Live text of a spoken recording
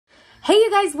Hey you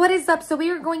guys, what is up? So we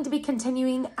are going to be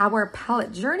continuing our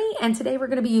palette journey, and today we're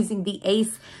going to be using the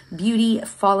Ace Beauty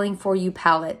Falling For You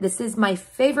palette. This is my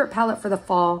favorite palette for the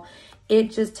fall.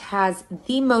 It just has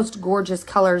the most gorgeous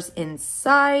colors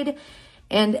inside,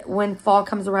 and when fall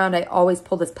comes around, I always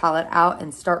pull this palette out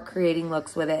and start creating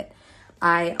looks with it.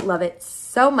 I love it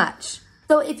so much.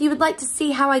 So if you would like to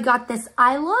see how I got this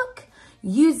eye look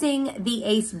using the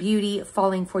Ace Beauty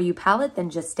Falling For You palette, then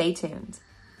just stay tuned.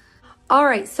 All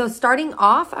right, so starting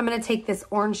off, I'm gonna take this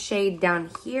orange shade down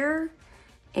here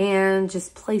and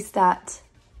just place that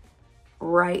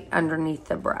right underneath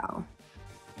the brow.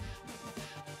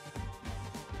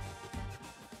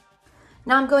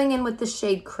 Now I'm going in with the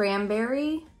shade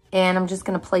Cranberry, and I'm just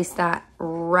gonna place that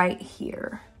right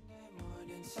here.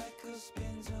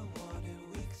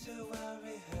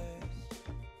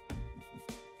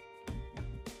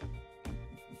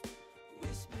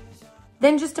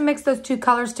 Then just to mix those two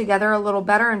colors together a little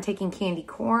better, I'm taking Candy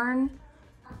Corn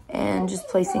and just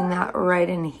placing that right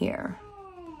in here.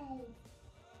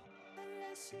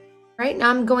 Right now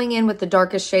I'm going in with the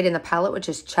darkest shade in the palette, which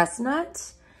is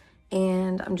Chestnut.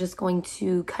 And I'm just going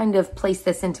to kind of place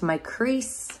this into my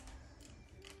crease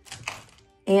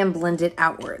and blend it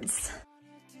outwards.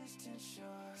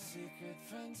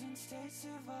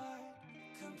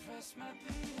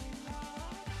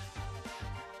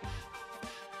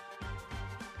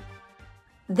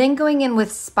 Then going in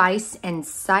with Spice and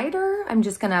Cider, I'm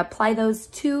just gonna apply those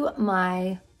to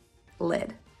my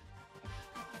lid.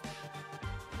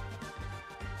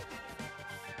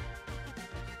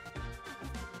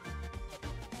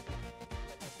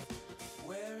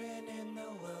 Wearing in the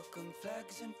welcome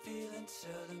flags and feeling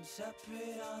seldom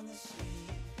separate on the street.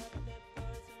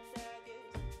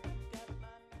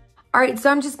 All right,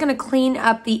 so I'm just gonna clean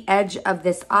up the edge of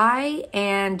this eye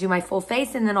and do my full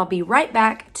face, and then I'll be right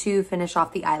back to finish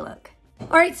off the eye look.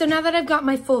 All right, so now that I've got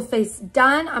my full face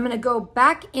done, I'm gonna go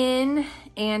back in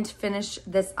and finish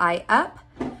this eye up.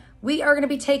 We are gonna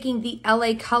be taking the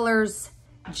LA Colors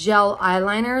gel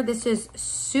eyeliner. This is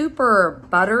super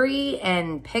buttery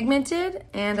and pigmented,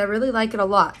 and I really like it a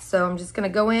lot. So I'm just gonna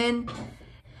go in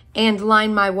and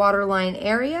line my waterline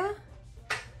area.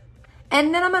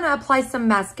 And then I'm gonna apply some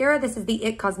mascara. This is the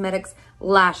IT Cosmetics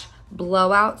Lash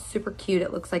Blowout. Super cute.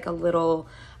 It looks like a little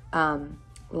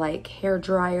like hair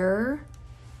dryer.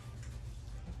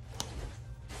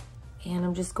 And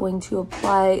I'm just going to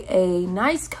apply a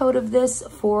nice coat of this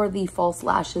for the false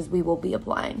lashes we will be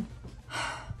applying.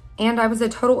 And I was a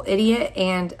total idiot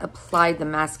and applied the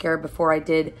mascara before I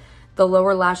did the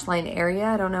lower lash line area.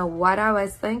 I don't know what I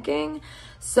was thinking.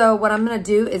 So what I'm gonna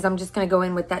do is I'm just gonna go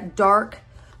in with that dark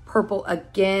purple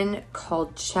again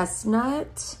called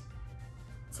Chestnut.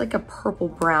 It's like a purple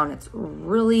brown. It's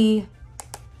really,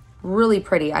 really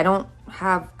pretty. I don't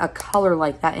have a color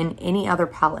like that in any other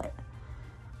palette.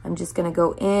 I'm just gonna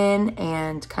go in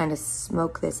and kind of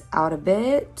smoke this out a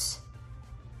bit.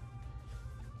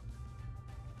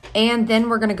 And then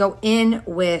we're gonna go in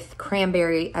with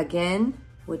Cranberry again,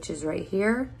 which is right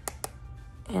here.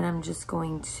 And I'm just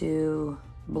going to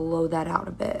blow that out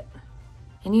a bit.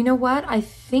 And you know what? I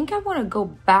think I want to go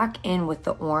back in with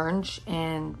the orange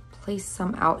and place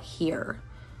some out here.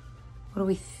 What do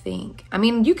we think? I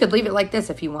mean, you could leave it like this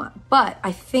if you want, but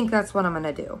I think that's what I'm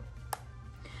going to do.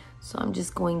 So I'm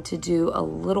just going to do a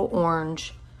little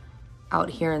orange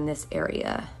out here in this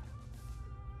area.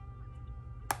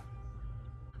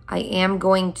 I am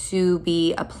going to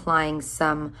be applying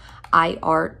some eye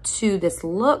art to this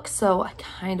look, so I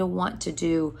kind of want to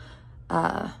do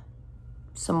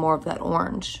some more of that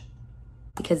orange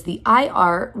because the eye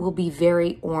art will be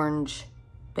very orange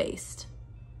based.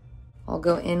 I'll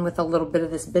go in with a little bit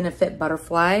of this Benefit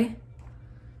Butterfly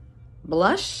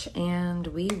blush, and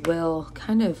we will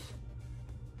kind of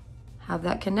have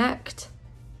that connect.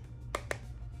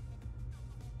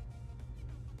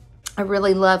 I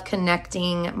really love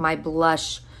connecting my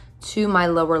blush to my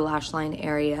lower lash line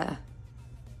area.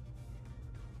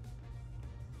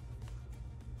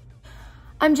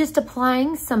 I'm just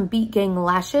applying some Beat Gang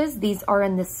lashes. These are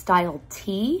in the style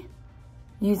T.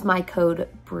 Use my code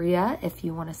BRIA if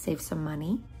you want to save some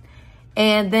money.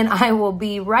 And then I will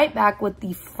be right back with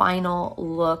the final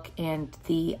look and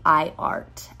the eye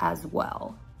art as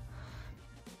well.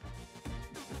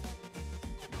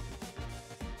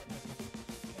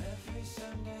 Every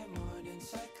Sunday morning,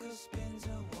 cycle spins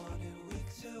a warning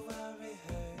week to our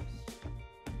rehearse.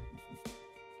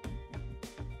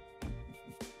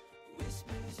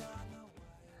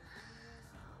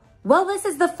 Well, this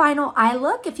is the final eye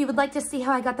look. If you would like to see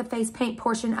how I got the face paint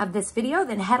portion of this video,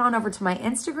 then head on over to my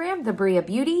Instagram,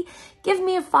 Thebriabeauty. Give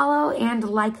me a follow and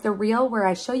like the reel where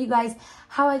I show you guys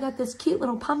how I got this cute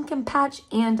little pumpkin patch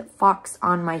and fox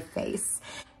on my face.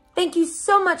 Thank you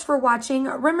so much for watching.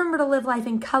 Remember to live life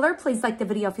in color. Please like the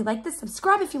video if you like this.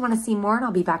 Subscribe if you want to see more, and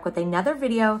I'll be back with another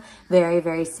video very,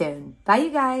 very soon. Bye,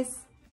 you guys.